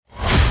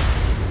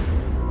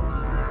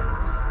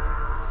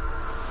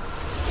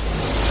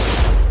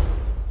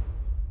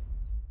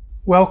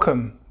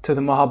Welcome to the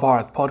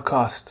Mahabharata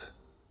podcast.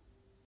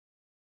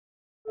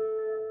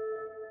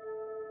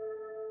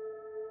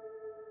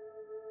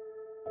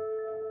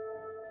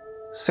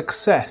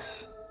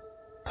 Success,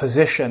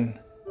 position,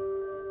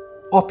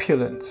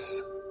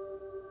 opulence,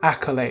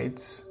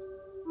 accolades,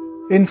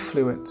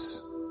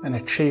 influence and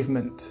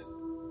achievement,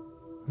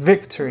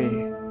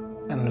 victory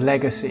and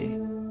legacy.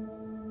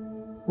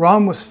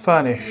 Ram was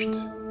furnished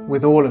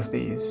with all of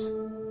these,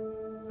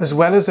 as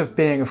well as of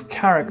being of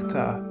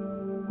character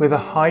with a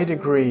high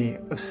degree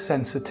of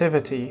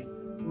sensitivity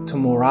to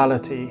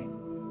morality.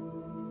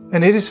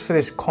 And it is for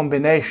this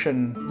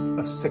combination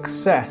of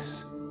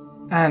success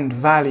and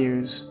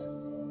values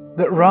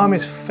that Ram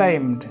is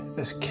famed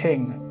as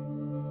king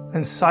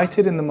and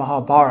cited in the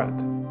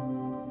Mahabharata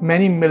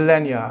many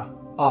millennia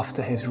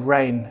after his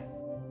reign.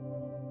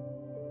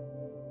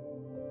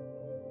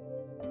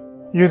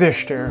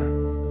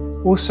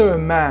 Yudhishthira, also a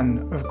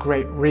man of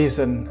great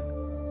reason,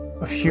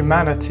 of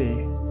humanity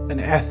and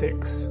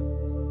ethics,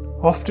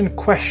 often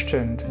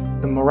questioned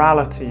the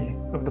morality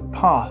of the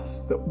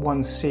path that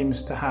one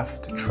seems to have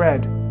to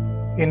tread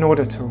in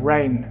order to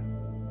reign.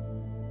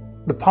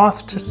 The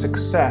path to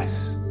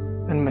success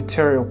and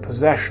material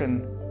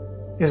possession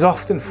is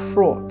often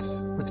fraught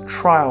with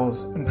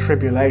trials and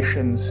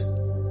tribulations,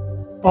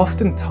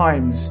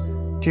 oftentimes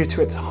due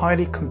to its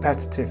highly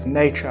competitive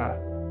nature,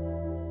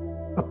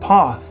 a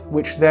path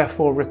which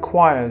therefore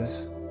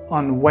requires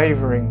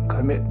unwavering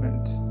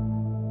commitment,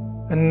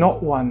 and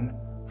not one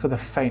for the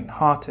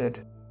faint-hearted.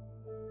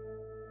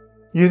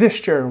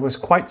 Yudhishthira was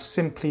quite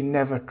simply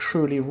never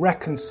truly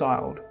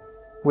reconciled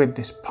with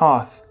this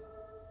path,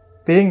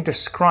 being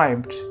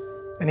described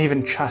and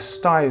even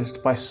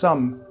chastised by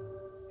some,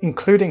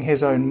 including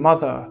his own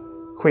mother,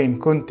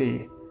 Queen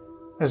Kunti,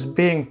 as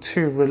being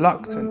too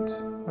reluctant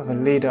of a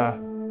leader.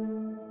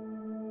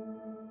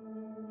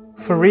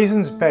 For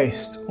reasons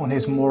based on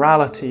his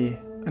morality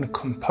and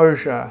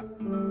composure,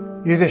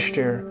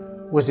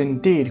 Yudhishthira was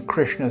indeed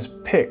Krishna's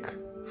pick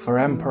for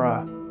emperor,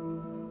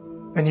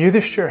 and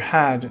Yudhishthira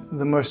had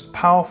the most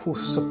powerful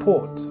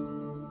support,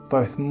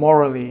 both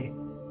morally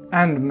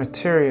and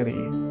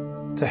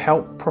materially, to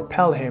help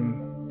propel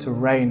him to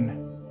reign.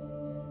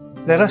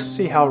 Let us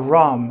see how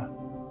Ram,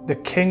 the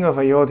king of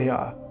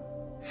Ayodhya,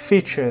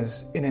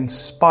 features in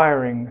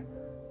inspiring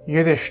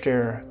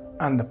Yudhishthira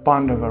and the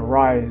Pandava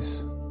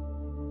rise.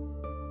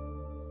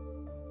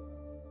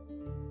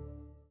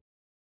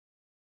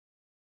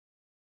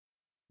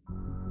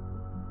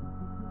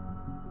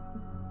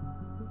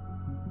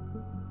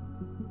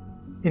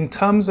 In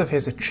terms of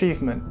his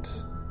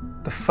achievement,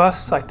 the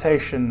first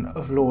citation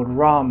of Lord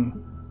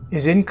Ram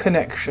is in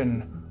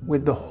connection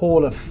with the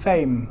Hall of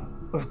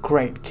Fame of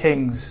Great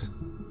Kings,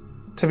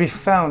 to be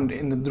found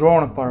in the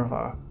Drona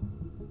Parva.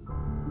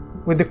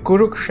 With the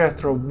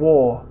Kurukshetra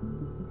war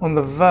on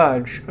the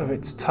verge of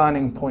its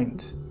turning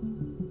point,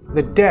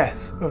 the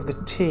death of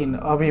the teen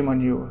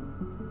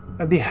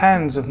Abhimanyu at the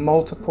hands of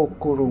multiple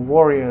Kuru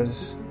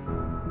warriors,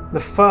 the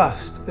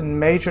first and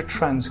major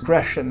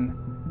transgression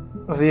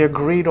of the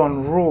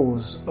agreed-on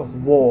rules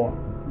of war,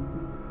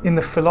 in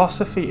the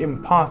philosophy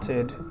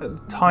imparted at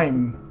the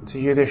time to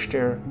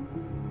Yudhishthira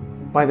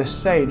by the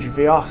sage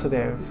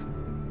Vyasadeva,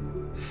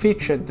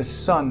 featured the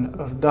son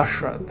of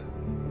Dashrath,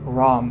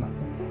 Ram.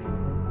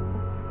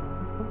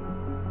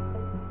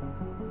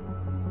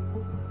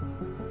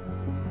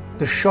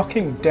 The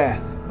shocking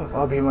death of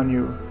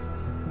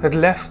Abhimanyu had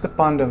left the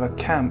Pandava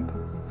camp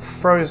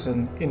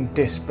frozen in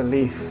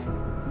disbelief,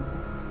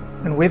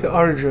 and with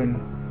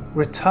Arjun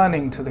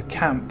returning to the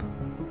camp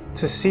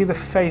to see the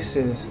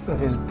faces of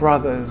his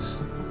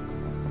brothers,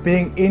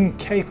 being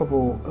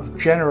incapable of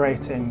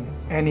generating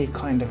any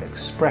kind of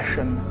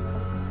expression,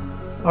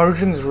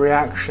 Arjun's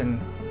reaction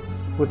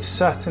would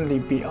certainly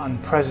be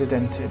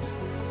unprecedented.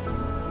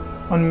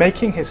 On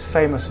making his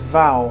famous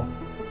vow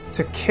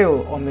to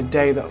kill on the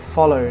day that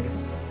followed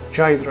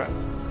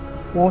Jayadratha,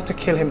 or to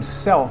kill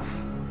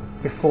himself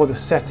before the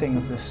setting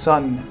of the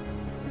sun,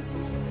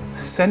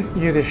 sent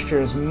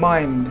Yudhishthira's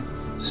mind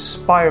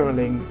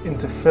spiraling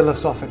into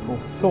philosophical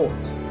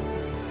thought,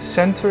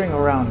 centering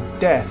around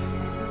death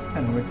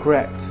and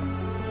regret.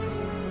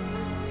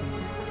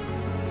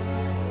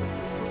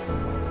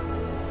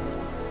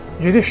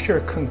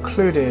 Yudhishthira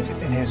concluded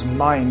in his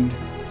mind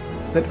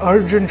that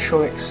Arjun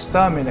shall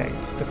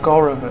exterminate the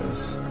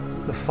Kauravas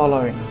the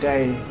following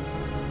day.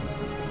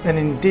 And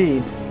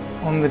indeed,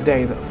 on the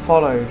day that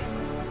followed,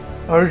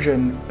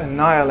 Arjun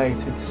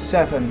annihilated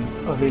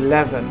 7 of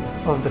 11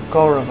 of the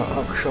Kaurava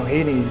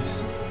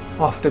Akshohinis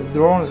after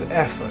Drona's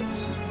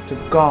efforts to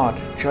guard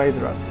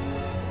Jayadratha.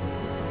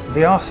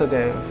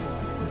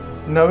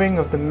 Vyasadeva, knowing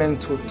of the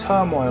mental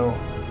turmoil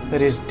that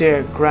his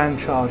dear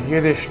grandchild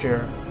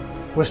Yudhishthira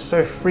was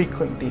so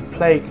frequently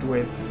plagued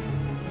with,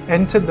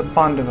 entered the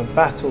Pandava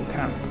battle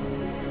camp,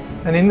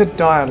 and in the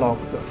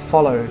dialogue that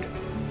followed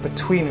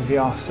between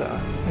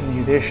Vyasa and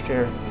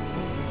Yudhishthira,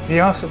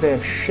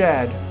 Vyasadeva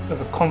shared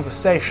of a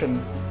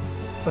conversation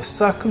of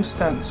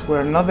circumstance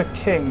where another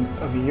king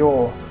of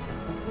yore,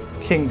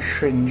 King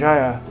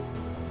Srinjaya,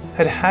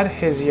 had had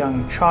his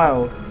young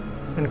child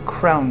and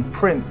crown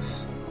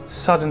prince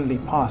suddenly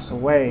pass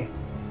away.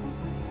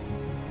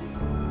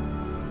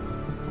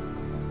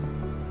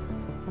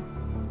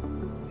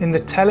 In the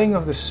telling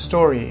of the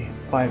story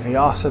by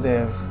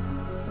Vyasadeva,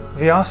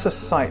 Vyasa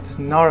cites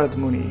Narad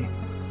Muni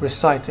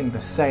reciting the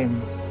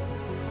same,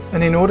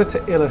 and in order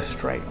to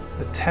illustrate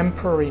the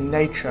temporary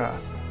nature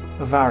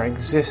of our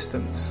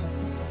existence,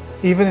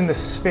 even in the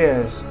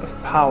spheres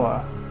of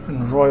power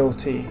and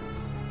royalty,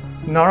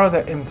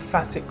 Narada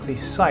emphatically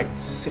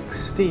cites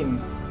 16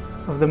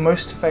 of the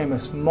most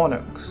famous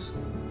monarchs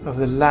of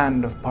the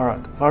land of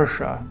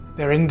Bharatvarsha,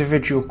 their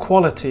individual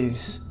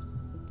qualities,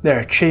 their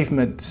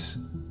achievements,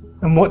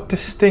 and what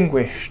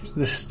distinguished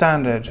the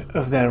standard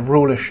of their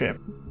rulership.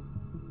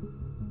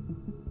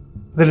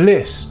 The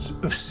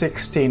list of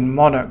 16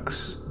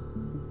 monarchs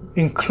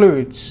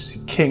includes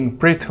King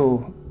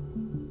Prithu,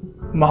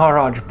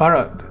 Maharaj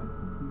Bharat,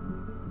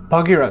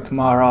 Bhagirath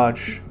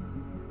Maharaj,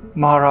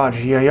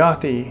 Maharaj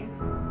Yayati,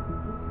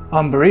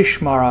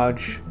 Ambarish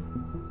Maharaj,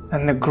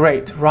 and the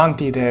great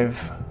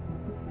Rantidev.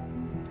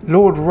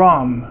 Lord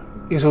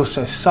Ram is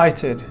also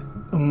cited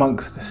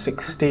amongst the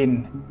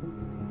 16.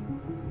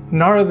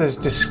 Narada's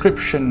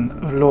description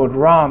of Lord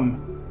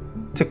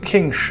Ram to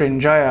King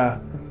Srinjaya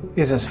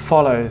is as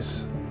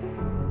follows.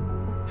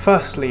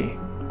 Firstly,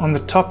 on the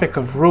topic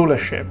of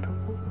rulership,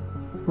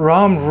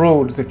 Ram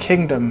ruled the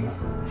kingdom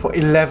for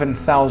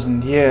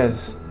 11,000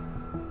 years,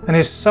 and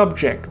his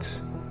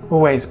subjects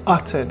always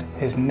uttered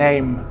his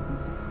name.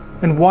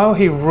 And while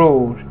he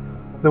ruled,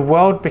 the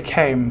world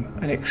became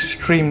an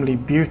extremely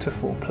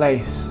beautiful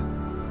place,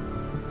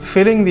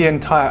 filling the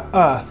entire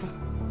earth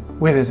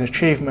with his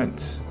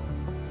achievements.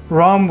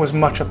 Ram was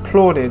much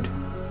applauded,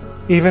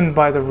 even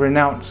by the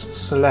renounced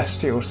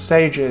celestial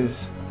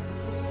sages.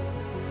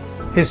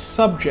 His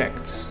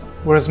subjects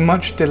were as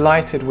much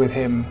delighted with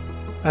him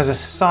as a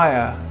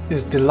sire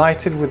is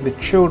delighted with the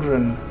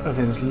children of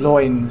his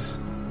loins.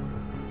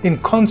 In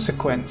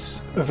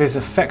consequence of his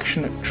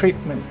affectionate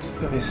treatment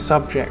of his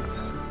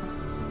subjects,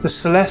 the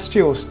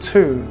celestials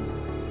too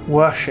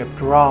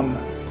worshipped Ram.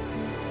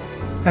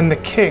 And the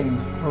king,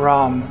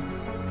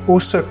 Ram,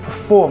 also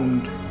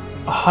performed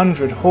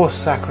 100 horse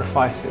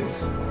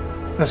sacrifices,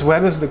 as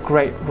well as the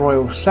great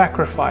royal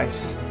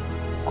sacrifice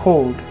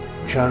called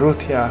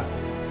Jarutya.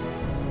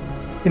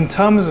 In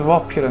terms of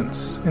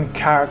opulence and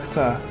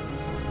character,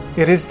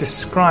 it is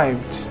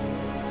described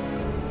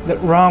that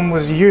Ram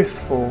was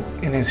youthful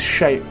in his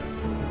shape,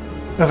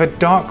 of a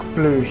dark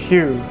blue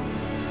hue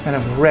and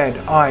of red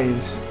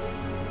eyes,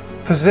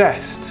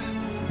 possessed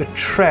the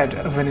tread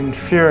of an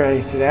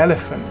infuriated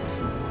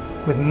elephant,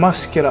 with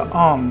muscular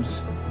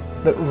arms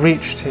that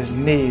reached his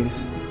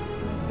knees,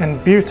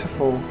 and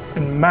beautiful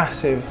and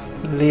massive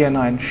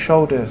leonine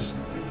shoulders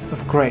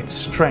of great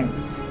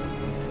strength,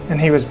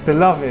 and he was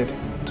beloved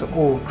to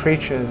all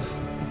creatures.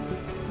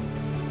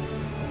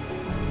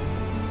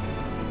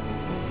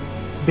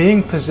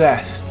 Being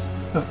possessed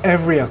of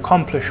every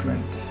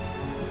accomplishment,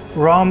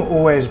 Ram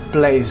always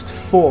blazed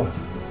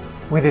forth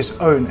with his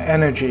own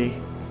energy.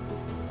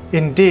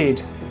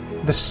 Indeed,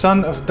 the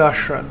son of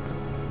Dashrath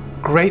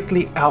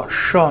greatly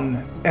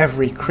outshone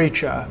every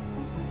creature.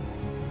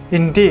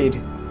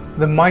 Indeed,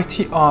 the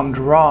mighty armed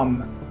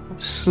Ram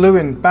slew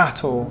in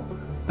battle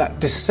that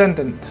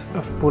descendant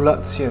of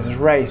Bulatsya's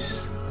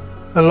race,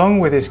 along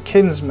with his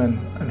kinsmen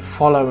and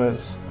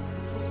followers.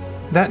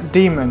 That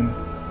demon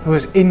who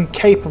was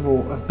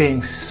incapable of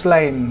being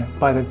slain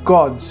by the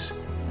gods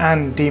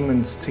and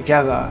demons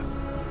together,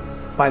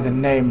 by the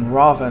name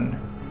Ravan.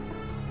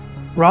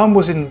 Ram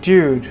was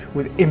endued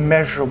with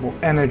immeasurable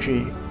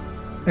energy,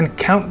 and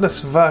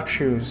countless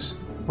virtues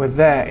were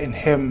there in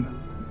him.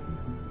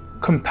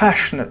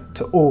 Compassionate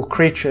to all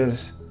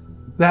creatures,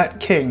 that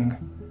king,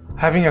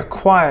 having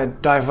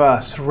acquired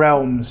diverse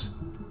realms,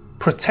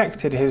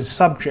 protected his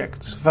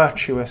subjects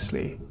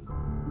virtuously.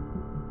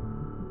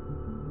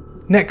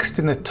 Next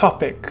in the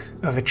topic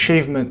of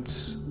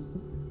achievements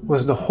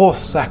was the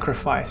horse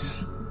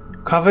sacrifice,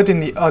 covered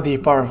in the Adi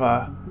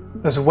Parva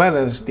as well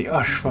as the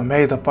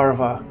Ashvamedha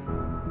Parva.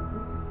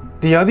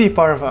 The Adi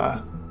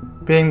Parva,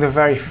 being the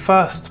very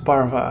first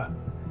Parva,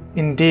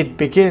 indeed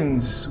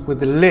begins with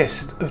the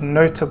list of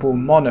notable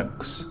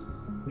monarchs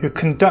who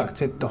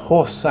conducted the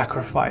horse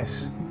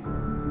sacrifice,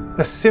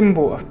 a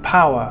symbol of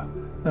power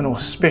and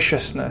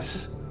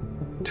auspiciousness,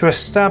 to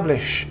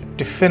establish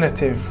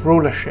definitive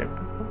rulership.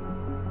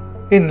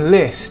 In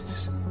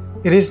lists,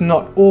 it is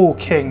not all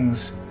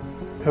kings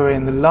who are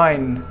in the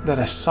line that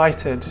are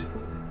cited,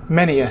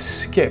 many are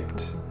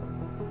skipped,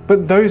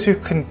 but those who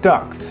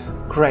conduct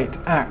great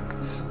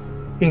acts,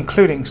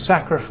 including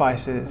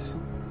sacrifices,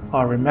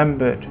 are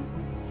remembered.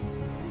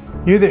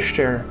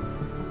 Yudhishthira,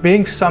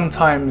 being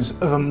sometimes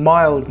of a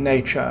mild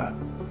nature,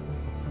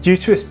 due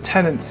to his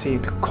tendency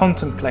to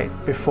contemplate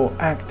before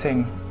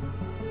acting,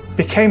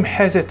 became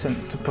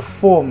hesitant to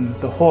perform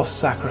the horse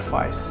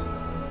sacrifice,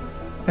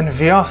 and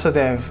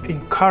Vyasadeva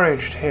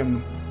encouraged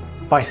him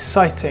by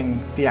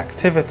citing the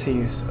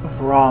activities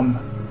of Ram.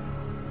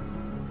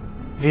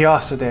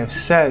 Vyasadeva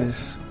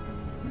says,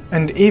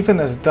 "And even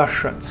as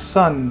Dashrath's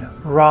son,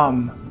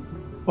 Ram,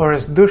 or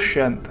as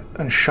Dushyant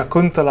and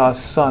Shakuntala's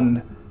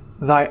son,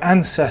 thy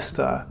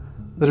ancestor,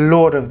 the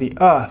Lord of the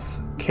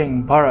earth,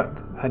 King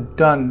Bharat, had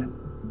done,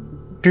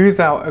 do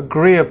thou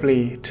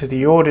agreeably to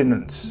the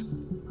ordinance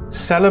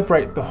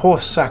celebrate the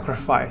horse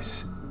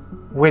sacrifice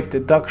with the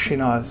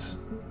dakshinas.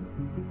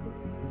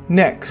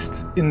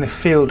 Next, in the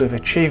field of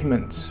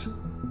achievements,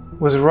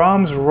 was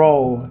Ram's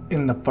role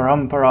in the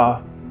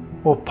parampara,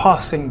 or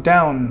passing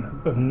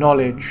down of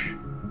knowledge,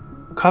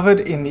 covered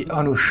in the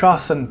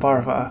Anushasan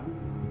Parva,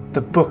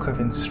 the book of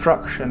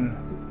instruction.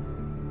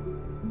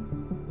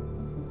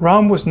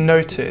 Ram was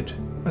noted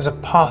as a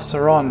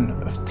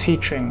passer-on of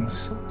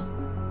teachings,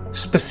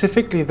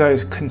 specifically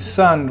those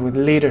concerned with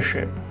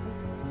leadership,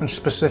 and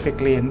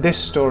specifically in this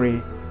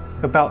story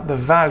about the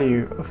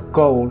value of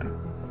gold.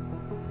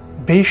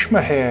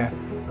 Bhishma here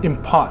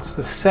imparts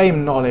the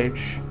same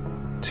knowledge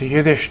to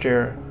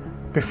Yudhishthira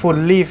before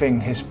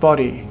leaving his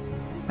body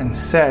and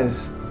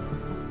says,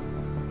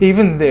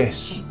 even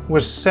this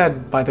was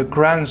said by the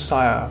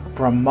grandsire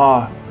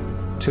Brahma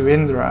to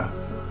Indra.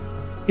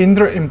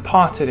 Indra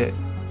imparted it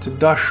to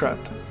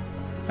Dashrath,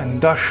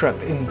 and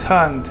Dashrath in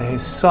turn to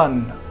his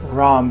son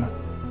Ram.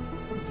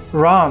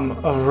 Ram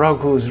of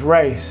Raghu's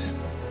race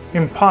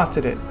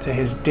imparted it to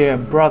his dear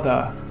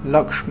brother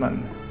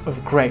Lakshman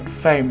of great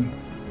fame.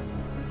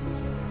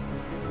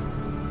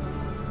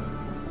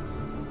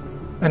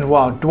 And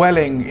while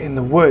dwelling in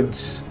the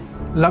woods,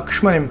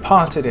 Lakshman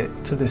imparted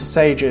it to the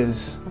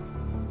sages.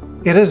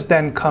 It has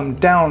then come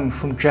down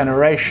from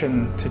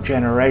generation to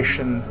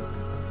generation,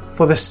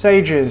 for the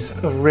sages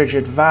of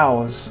rigid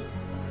vows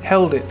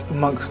held it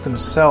amongst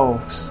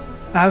themselves,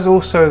 as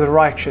also the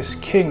righteous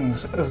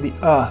kings of the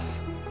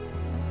earth.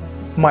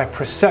 My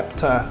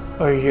preceptor,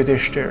 O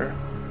Yudhishthira,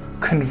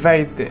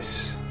 conveyed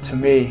this to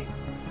me,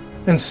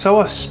 and so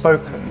are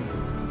spoken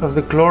of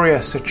the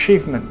glorious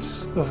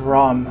achievements of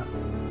Ram.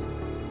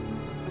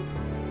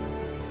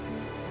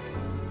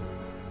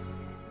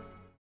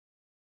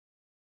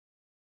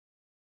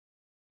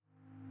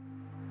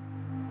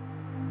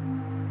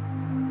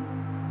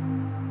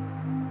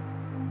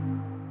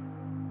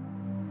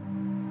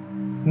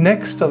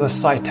 Next are the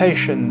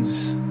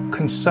citations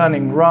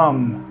concerning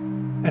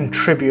Ram and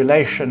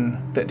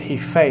tribulation that he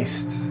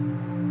faced.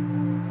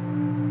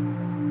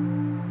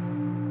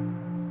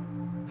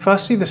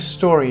 Firstly, the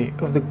story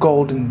of the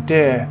golden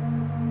deer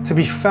to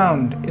be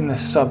found in the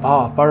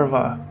Sabha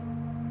Parva.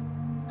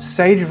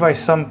 Sage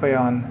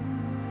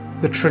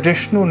Vaisampayan, the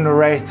traditional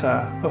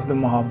narrator of the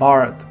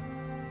Mahabharata,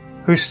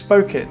 who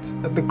spoke it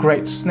at the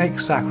great snake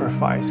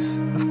sacrifice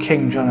of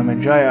King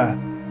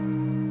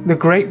Janamejaya, the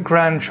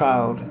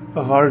great-grandchild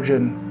of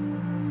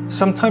Arjun,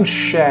 sometimes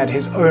shared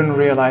his own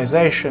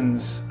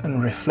realizations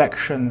and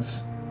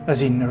reflections as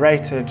he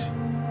narrated.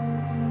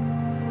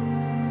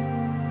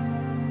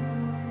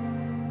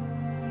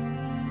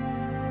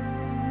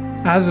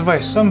 As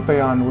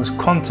Vaisampayan was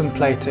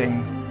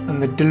contemplating on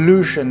the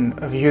delusion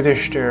of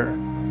Yudhishthira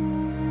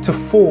to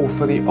fall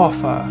for the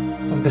offer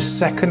of the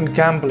second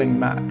gambling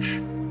match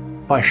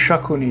by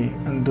Shakuni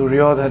and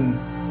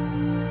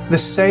Duryodhan, the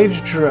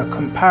sage drew a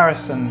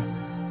comparison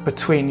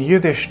between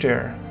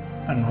Yudhishthira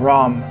and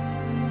Ram.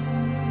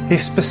 He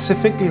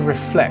specifically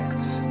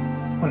reflects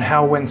on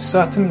how when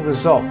certain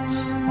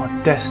results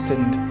are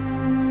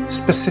destined,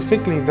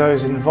 specifically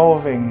those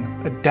involving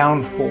a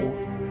downfall,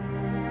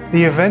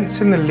 the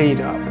events in the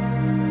lead-up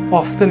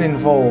often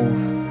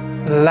involve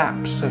a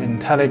lapse of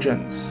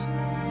intelligence,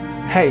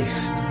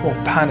 haste or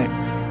panic,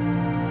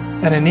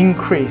 and an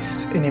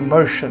increase in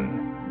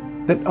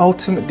emotion that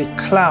ultimately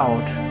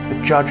cloud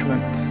the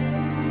judgment.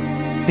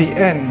 The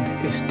end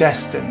is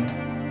destined,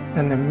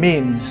 and the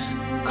means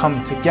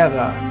come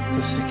together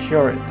to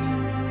secure it.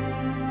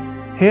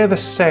 Here the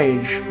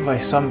sage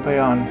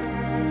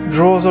Vaisampayan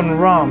draws on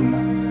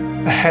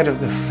Ram ahead of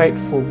the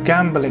fateful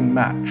gambling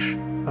match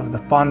of the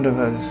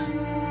Pandavas.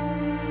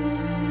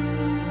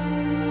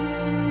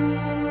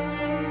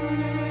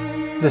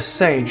 The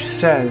sage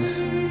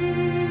says,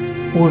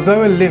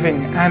 although a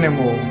living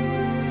animal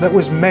that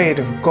was made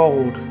of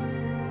gold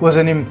was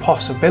an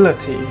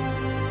impossibility,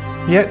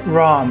 yet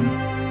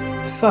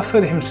Ram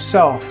suffered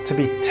himself to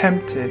be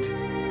tempted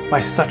by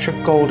such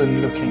a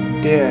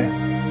golden-looking deer.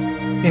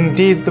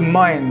 Indeed, the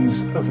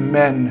minds of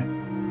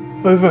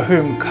men, over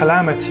whom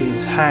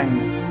calamities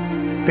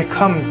hang,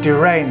 become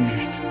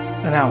deranged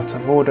and out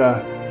of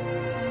order.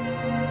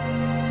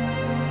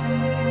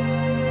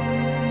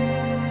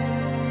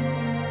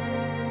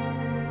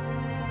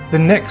 The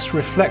next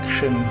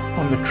reflection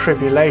on the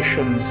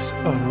tribulations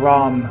of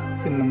Ram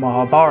in the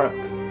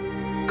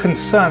Mahabharata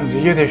concerns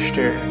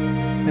Yudhishthira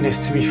and is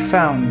to be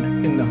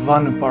found in the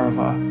Van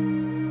Parva.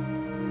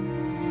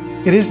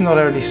 It is not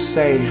only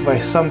sage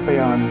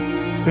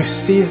Vaisampayan who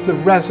sees the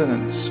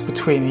resonance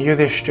between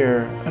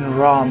Yudhishthira and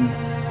Ram,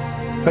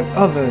 but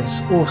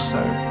others also.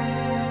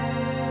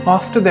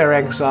 After their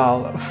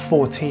exile of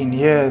 14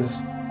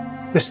 years,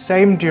 the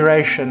same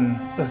duration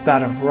as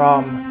that of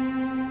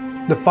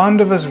Ram, the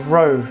Pandavas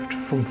roved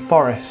from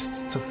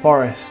forest to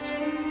forest,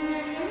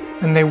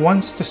 and they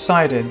once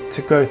decided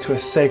to go to a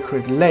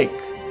sacred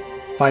lake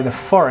by the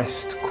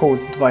forest called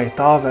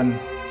Dvaitavan.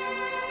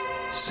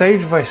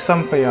 Sage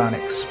Vaisampayan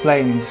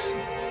explains,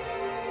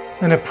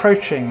 and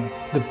approaching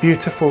the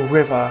beautiful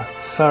river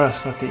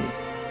Sarasvati,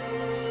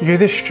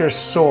 Yudhishthira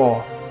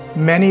saw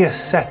many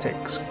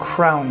ascetics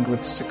crowned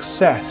with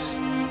success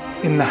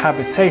in the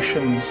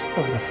habitations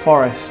of the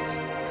forest,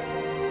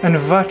 and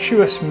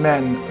virtuous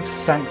men of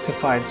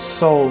sanctified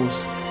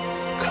souls,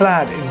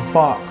 clad in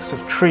barks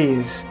of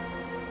trees,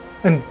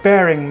 and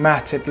bearing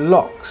matted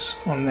locks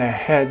on their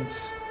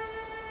heads.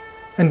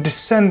 And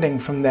descending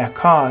from their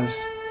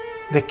cars,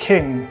 the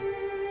king,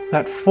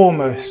 that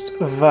foremost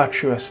of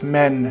virtuous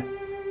men,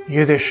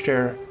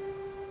 Yudhishthira,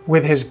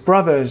 with his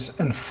brothers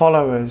and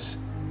followers,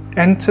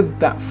 entered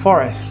that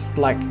forest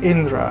like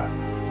Indra,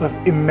 of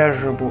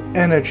immeasurable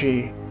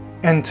energy,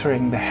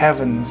 entering the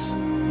heavens.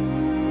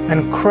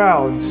 And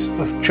crowds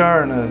of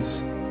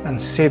Jaranas and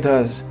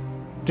Siddhas,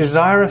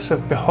 desirous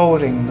of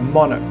beholding the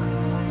monarch,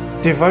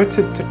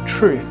 devoted to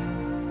truth,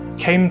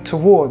 came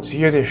towards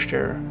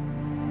Yudhishthira,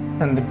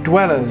 and the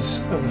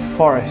dwellers of the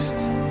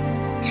forest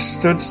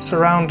stood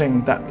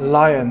surrounding that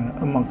lion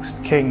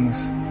amongst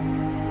kings,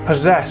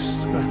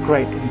 possessed of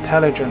great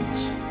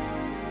intelligence.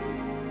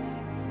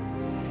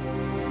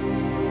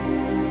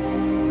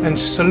 And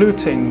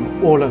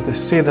saluting all of the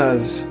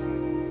Siddhas,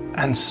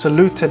 and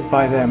saluted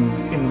by them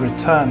in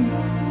return,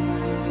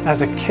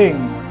 as a king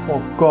or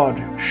god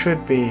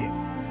should be,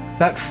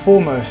 that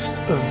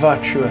foremost of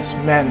virtuous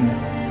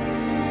men,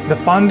 the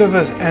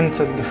Pandavas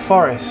entered the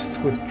forest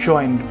with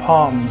joined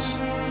palms,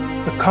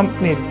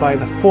 accompanied by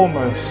the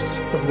foremost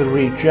of the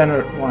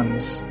regenerate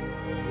ones.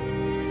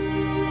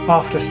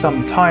 After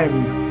some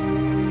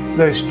time,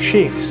 those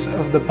chiefs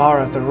of the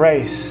Bharata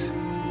race,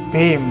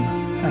 Bhim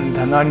and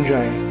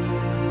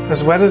Dhananjay,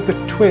 as well as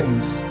the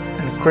twins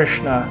and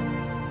Krishna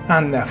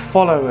and their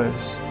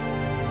followers,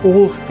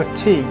 all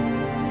fatigued,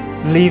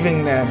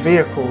 leaving their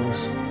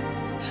vehicles,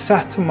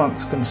 sat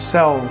amongst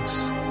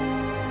themselves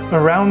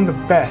around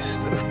the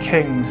best of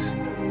kings,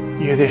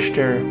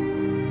 Yudhishthira,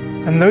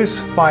 and those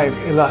 5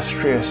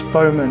 illustrious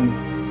bowmen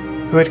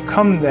who had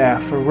come there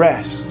for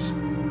rest,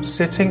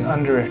 sitting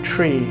under a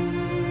tree,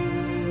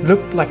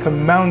 looked like a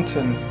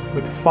mountain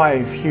with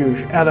 5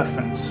 huge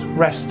elephants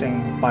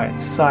resting by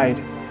its side.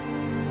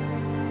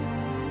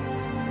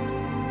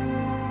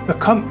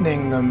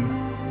 Accompanying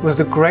them was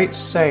the great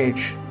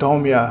sage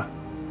Dhaumya,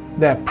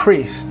 their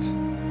priest,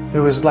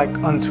 who was like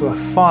unto a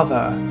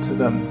father to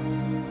them.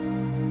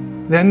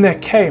 Then there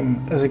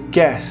came as a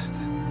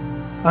guest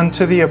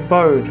unto the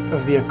abode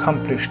of the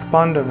accomplished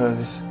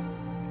Pandavas,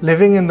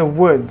 living in the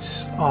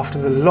woods after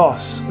the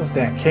loss of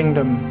their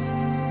kingdom,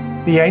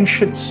 the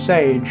ancient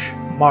sage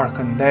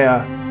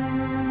Markandeya,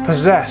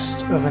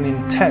 possessed of an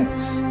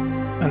intense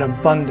and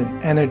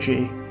abundant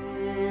energy.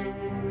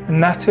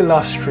 And that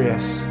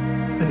illustrious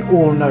and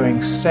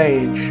all-knowing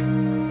sage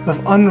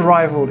of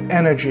unrivaled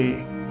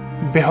energy,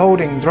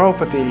 beholding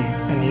Draupadi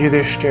and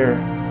Yudhishthira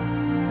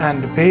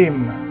and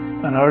Bhim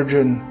and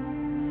Arjun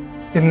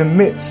in the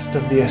midst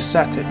of the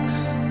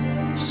ascetics,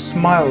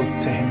 smiled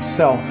to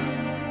himself,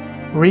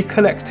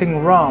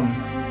 recollecting Ram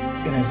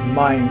in his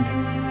mind.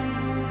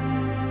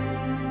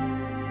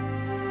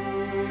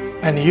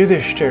 And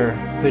Yudhishthira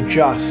the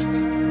just,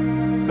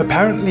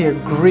 apparently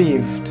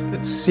aggrieved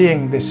at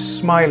seeing this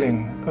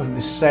smiling of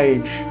the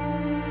sage,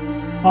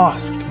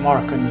 asked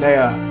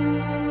Markandeya,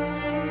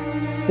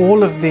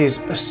 "All of these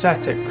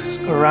ascetics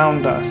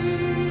around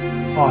us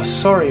are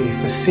sorry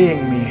for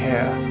seeing me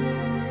here.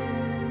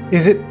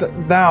 Is it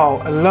that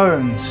thou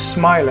alone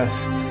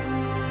smilest,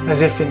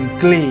 as if in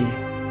glee,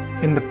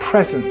 in the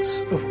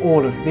presence of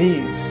all of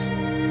these?"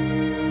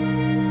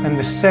 And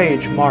the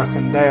sage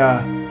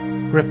Markandeya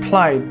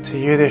replied to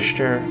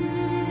Yudhishthira,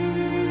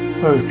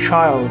 "O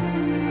child,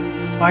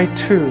 I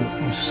too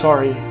am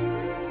sorry,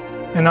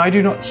 and I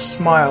do not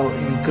smile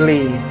in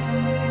glee,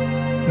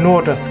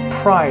 nor doth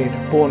pride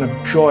born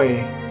of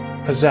joy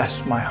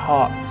possess my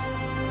heart.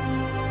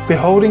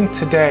 Beholding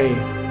today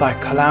thy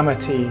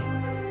calamity,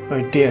 O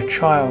dear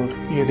child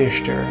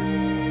Yudhishthira,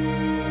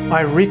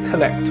 I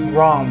recollect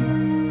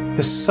Ram,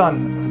 the son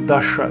of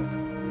Dashrath,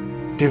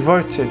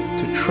 devoted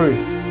to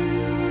truth,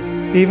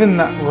 even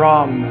that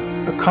Ram,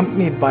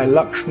 accompanied by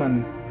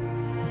Lakshman,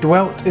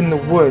 dwelt in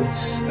the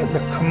woods at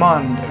the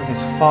command of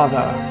his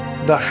father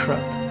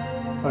Dashrath,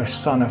 O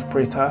son of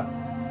Pritha.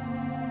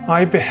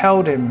 I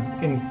beheld him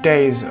in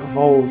days of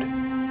old,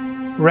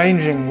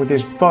 ranging with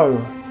his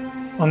bow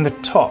on the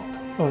top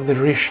of the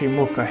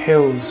Rishimukha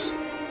hills.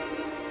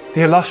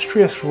 The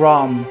illustrious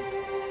Ram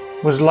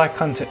was like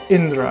unto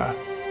Indra,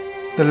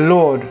 the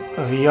lord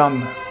of Yam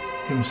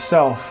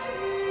himself,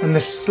 and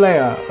the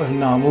slayer of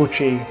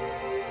Namuchi.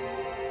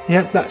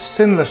 Yet that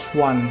sinless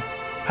one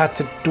had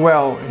to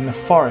dwell in the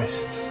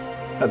forests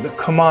at the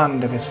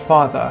command of his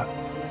father,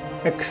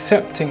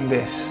 accepting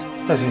this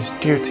as his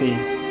duty.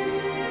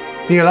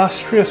 The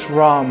illustrious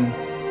Ram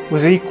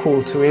was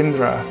equal to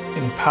Indra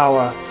in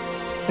power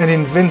and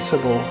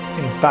invincible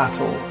in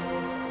battle,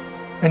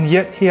 and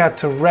yet he had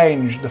to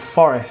range the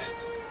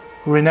forest,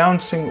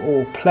 renouncing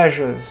all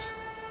pleasures,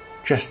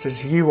 just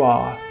as you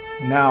are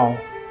now.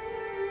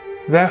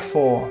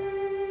 Therefore,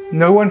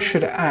 no one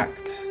should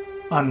act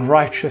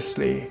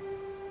unrighteously,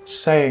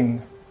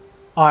 saying,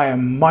 I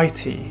am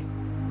mighty.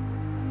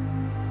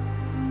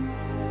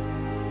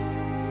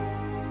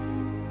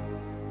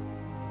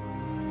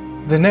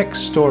 The next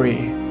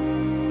story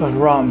of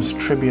Ram's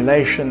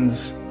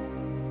tribulations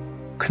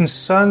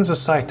concerns a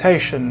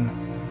citation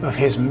of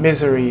his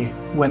misery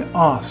when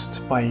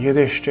asked by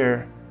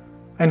Yudhishthira,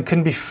 and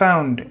can be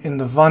found in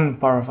the Van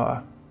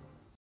Parva.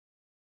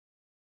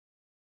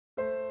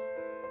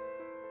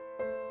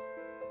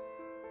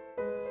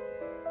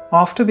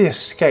 After the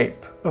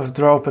escape of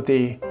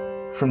Draupadi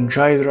from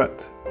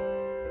Jayadratha,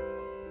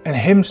 and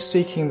him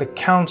seeking the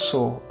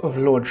counsel of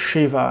Lord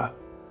Shiva,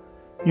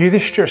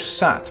 Yudhishthira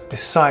sat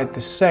beside the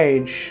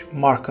sage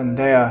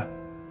Markandeya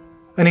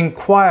and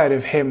inquired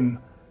of him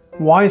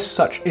why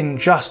such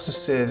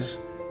injustices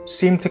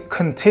seemed to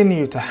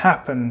continue to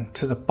happen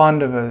to the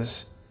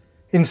Pandavas,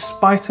 in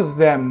spite of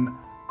them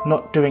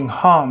not doing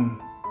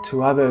harm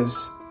to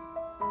others.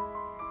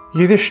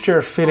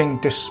 Yudhishthira, feeling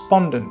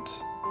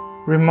despondent,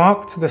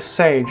 remarked to the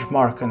sage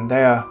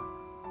Markandeya,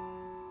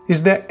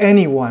 Is there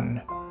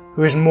anyone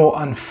who is more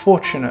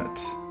unfortunate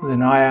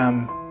than I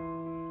am?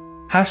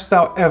 Hast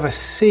thou ever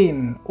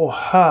seen or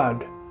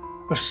heard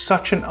of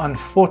such an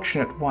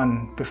unfortunate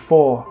one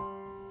before?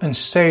 And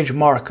sage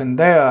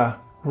Markandeya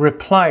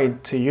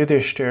replied to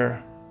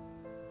Yudhishthira,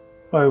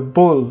 O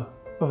bull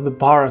of the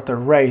Bharata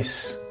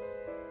race,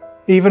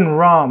 even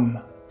Ram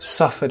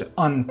suffered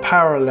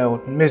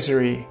unparalleled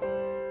misery,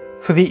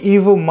 for the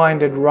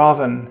evil-minded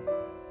Ravan,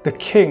 the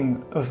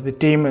king of the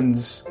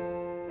demons,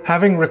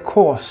 having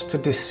recourse to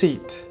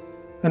deceit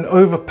and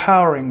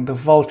overpowering the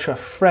vulture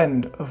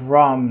friend of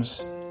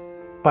Ram's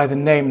by the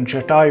name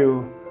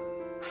Jatayu,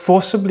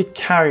 forcibly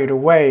carried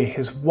away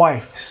his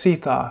wife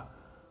Sita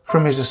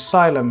from his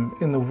asylum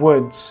in the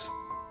woods.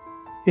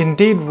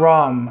 Indeed,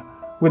 Ram,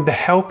 with the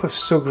help of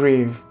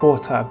Sugriv,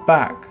 brought her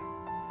back,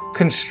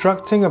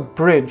 constructing a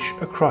bridge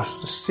across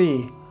the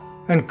sea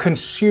and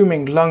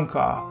consuming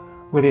Lanka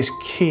with his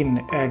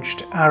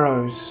keen-edged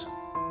arrows.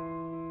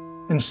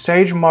 And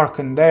sage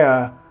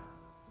Markandeya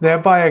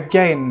thereby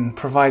again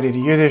provided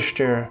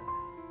Yudhishthira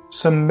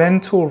some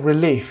mental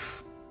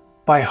relief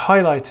by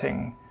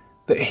highlighting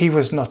that he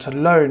was not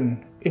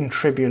alone in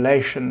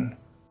tribulation.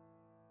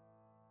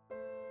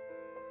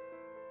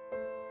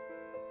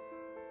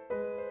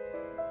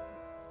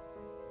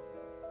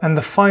 And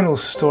the final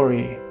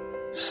story,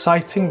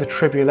 citing the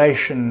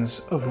tribulations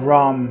of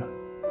Ram,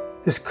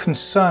 is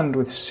concerned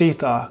with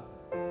Sita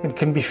and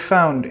can be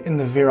found in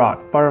the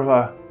Virat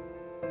Parva.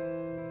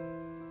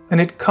 And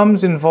it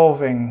comes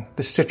involving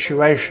the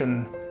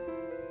situation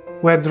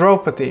where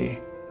Draupadi,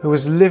 who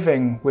was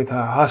living with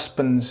her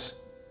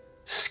husbands,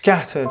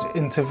 scattered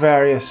into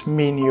various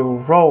menial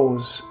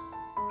roles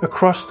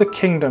across the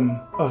kingdom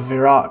of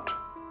Virat,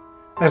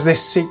 as they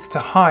seek to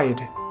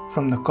hide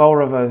from the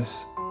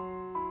Kauravas.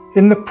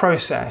 In the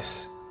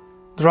process,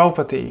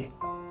 Draupadi,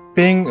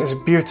 being as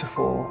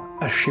beautiful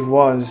as she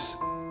was,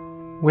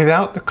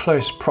 without the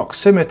close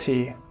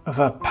proximity of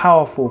her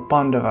powerful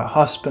Pandava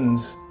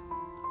husbands,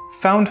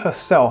 found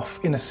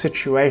herself in a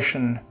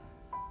situation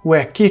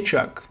where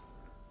Kichak,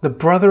 the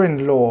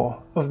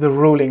brother-in-law of the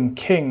ruling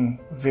king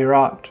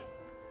Virat,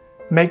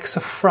 makes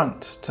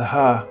affront to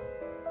her.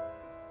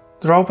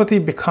 Draupadi,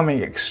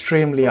 becoming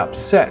extremely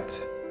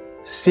upset,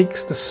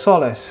 seeks the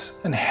solace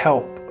and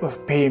help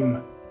of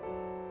Bhim.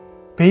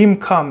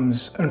 Bhim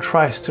comes and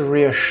tries to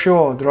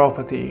reassure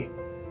Draupadi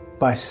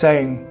by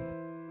saying,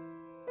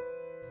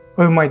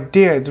 O my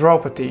dear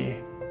Draupadi,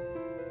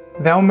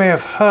 thou may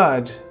have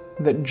heard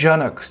that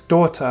Janak's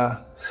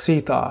daughter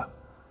Sita,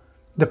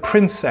 the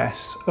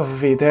princess of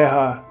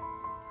Videha,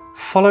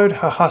 followed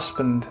her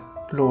husband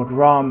Lord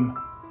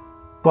Ram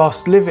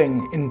whilst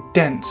living in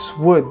dense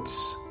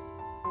woods,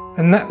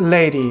 and that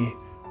lady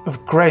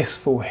of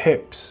graceful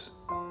hips,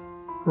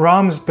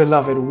 Ram's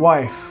beloved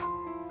wife,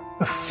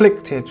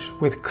 afflicted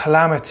with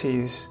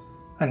calamities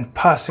and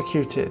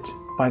persecuted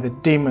by the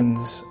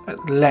demons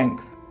at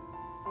length,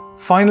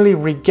 finally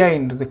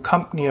regained the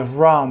company of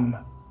Ram,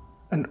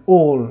 and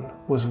all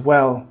was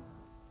well.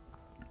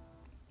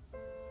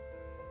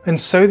 And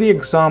so the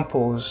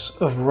examples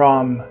of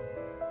Ram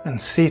and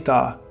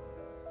Sita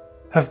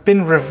have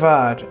been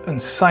revered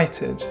and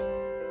cited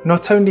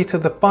not only to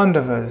the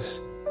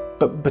Pandavas,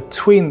 but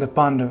between the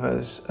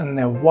Pandavas and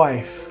their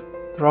wife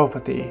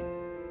Draupadi,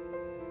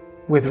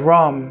 with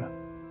Ram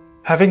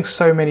having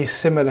so many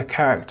similar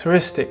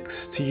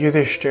characteristics to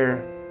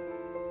Yudhishthira,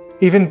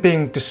 even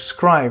being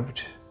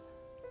described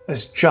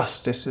as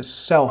justice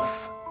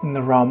itself in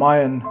the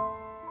Ramayana,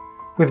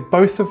 with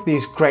both of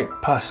these great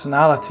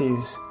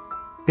personalities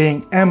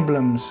being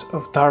emblems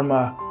of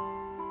Dharma.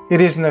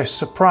 It is no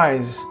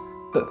surprise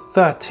that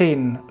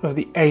 13 of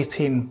the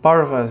 18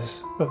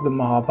 Parvas of the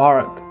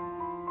Mahabharata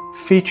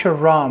feature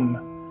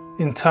Ram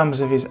in terms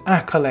of his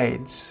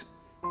accolades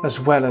as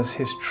well as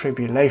his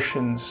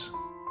tribulations.